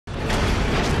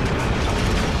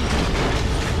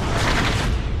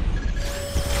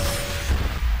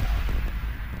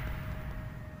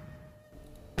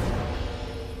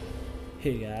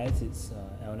Hey guys, it's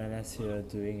Alnanaz here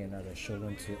doing another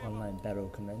Shogun 2 online battle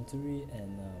commentary,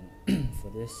 and for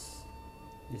this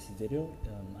video,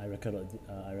 I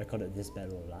recorded this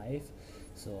battle live,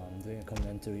 so I'm doing a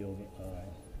commentary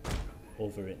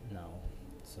over it now.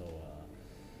 So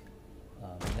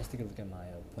let's take a look at my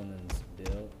opponent's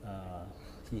build.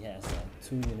 He has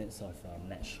 2 units of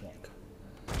matchlock.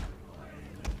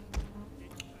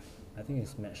 I think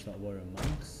it's matchlock warrior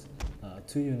monks.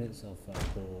 2 units of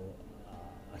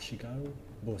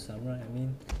bow samurai,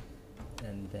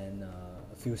 and then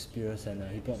a few spears, and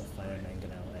he brought a fire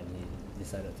mangonel and he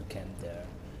decided to camp there.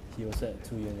 He also had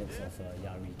 2 units of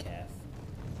Yari Cav.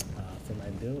 For my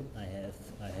build, I have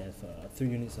 3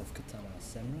 units of katana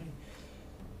samurai,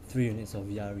 3 units of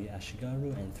Yari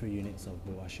Ashigaru, and 3 units of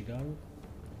bow Ashigaru.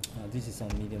 This is on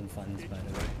medium funds, by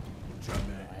the way.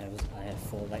 I have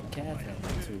 4 light Cav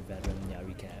and 2 veteran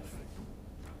Yari Cav.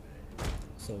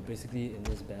 So basically in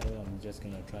this battle, I'm just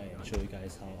gonna try and show you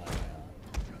guys how I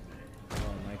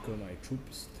micro my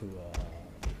troops to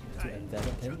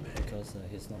envelop him, because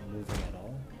he's not moving at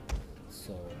all.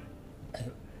 So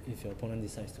if your opponent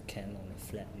decides to camp on a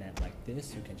flat map like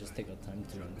this, you can just take your time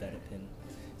to envelop him.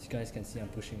 As you guys can see, I'm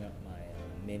pushing up my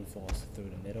main force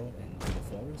through the middle and to the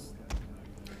forest.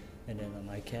 And then on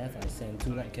my Cav, I send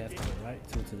 2 light Cav to the right,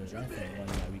 2 to the left, and 1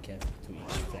 Yari Cav to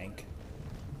each flank.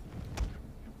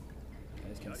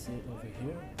 You guys can see it over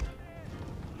here.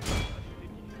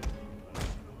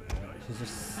 He's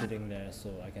just sitting there, so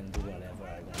I can do whatever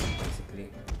I want,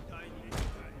 basically.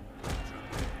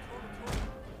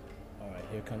 Alright,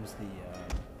 here comes the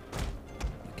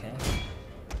Cav.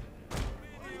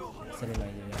 Sending my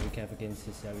Yari Cav against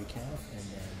his Yari Cav, and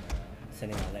then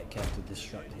sending my light Cav to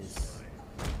disrupt his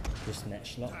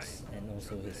matchlocks and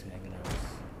also his mangonels.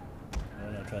 I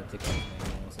want to try to take out his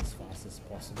mangonels as fast as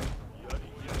possible.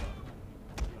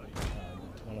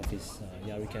 One of his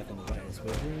Yari Cav on the right is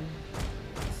wavering.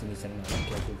 See me sending my Yari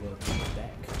Cav over to the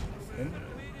back of him.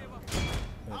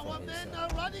 Oh,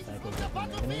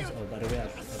 by the way, I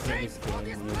played this game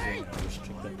using a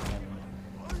restricted camera.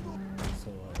 So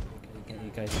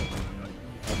you guys can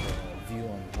have a view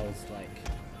on how it's like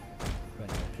when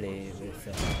I play with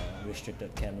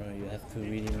restricted camera. You have to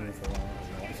really move around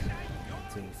a lot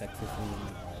to effectively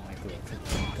micro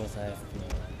troops, because I have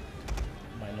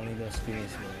my monitor screen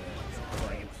is an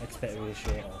aspect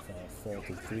ratio of 4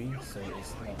 to 3, so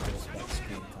it's not just white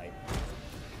screen type.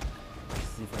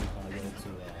 It's even harder to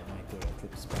micro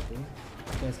troops properly.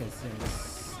 You guys can see I'm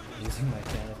just using my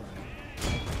Cav.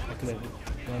 I could have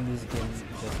won this game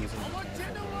just using my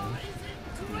Cav alone,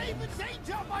 to be honest.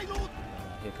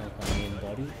 Here comes my main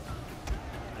body.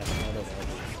 I've out of all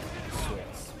these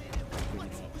swords, pretty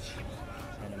much,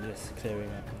 and I'm just clearing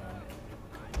up now.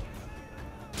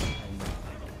 And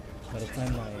by the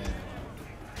time my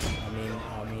main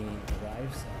army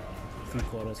arrives,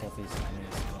 3/4 of his army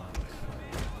is gone.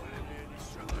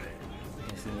 You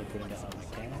can see me putting that on my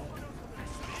Cav.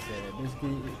 So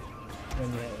basically, when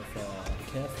you have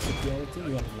Cav superiority,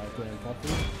 you want to micro them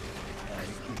properly.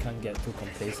 You can't get too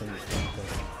complacent with them,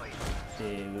 because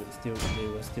they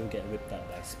will still get ripped up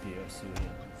by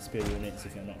spear units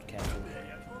if you're not careful.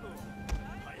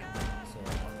 So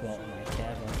I'll pull out my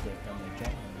Cav once they've done their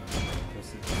job, and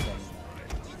proceed to send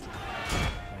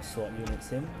my sword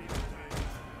units in.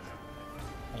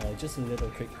 Just a little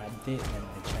quick update on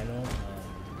my channel.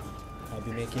 I'll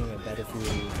be making a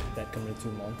Battlefield Bad Community 2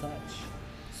 montage,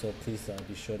 so please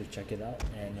be sure to check it out.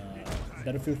 And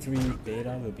Battlefield 3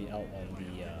 beta will be out on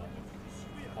the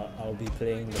I'll be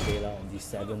playing the beta on the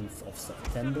 7th of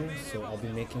September, so I'll be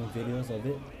making videos of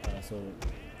it. So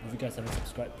if you guys haven't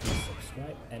subscribed, please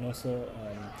subscribe. And also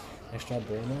extra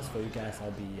bonus for you guys,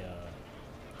 I'll be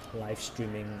live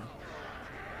streaming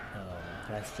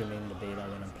the beta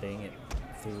when I'm playing it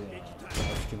through the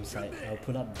live stream site. I'll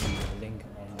put up the link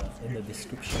in the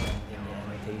description and in the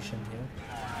annotation here,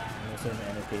 and also in the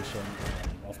annotation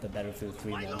of the Battlefield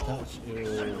 3 montage. It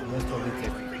will most probably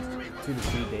take 2 to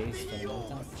 3 days for the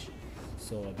montage,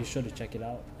 so be sure to check it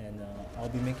out. And I'll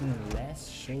be making less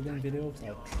Shogun videos.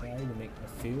 I'll try to make a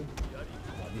few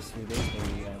these few days,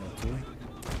 maybe 1 or 2,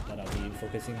 but I'll be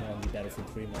focusing on the Battlefield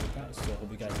 3 montage, so I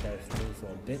hope you guys bear with me for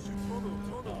a bit.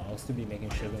 I'll still be making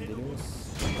Shogun videos,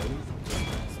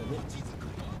 just a bit.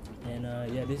 And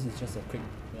yeah, this is just a quick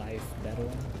live battle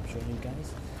I'm showing you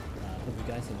guys. Hope you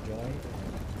guys enjoy.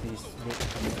 Please rate,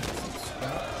 comment, and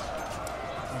subscribe.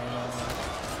 And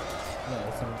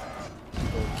yeah, some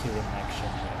people killing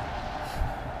action here.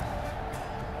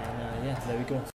 And yeah, there we go.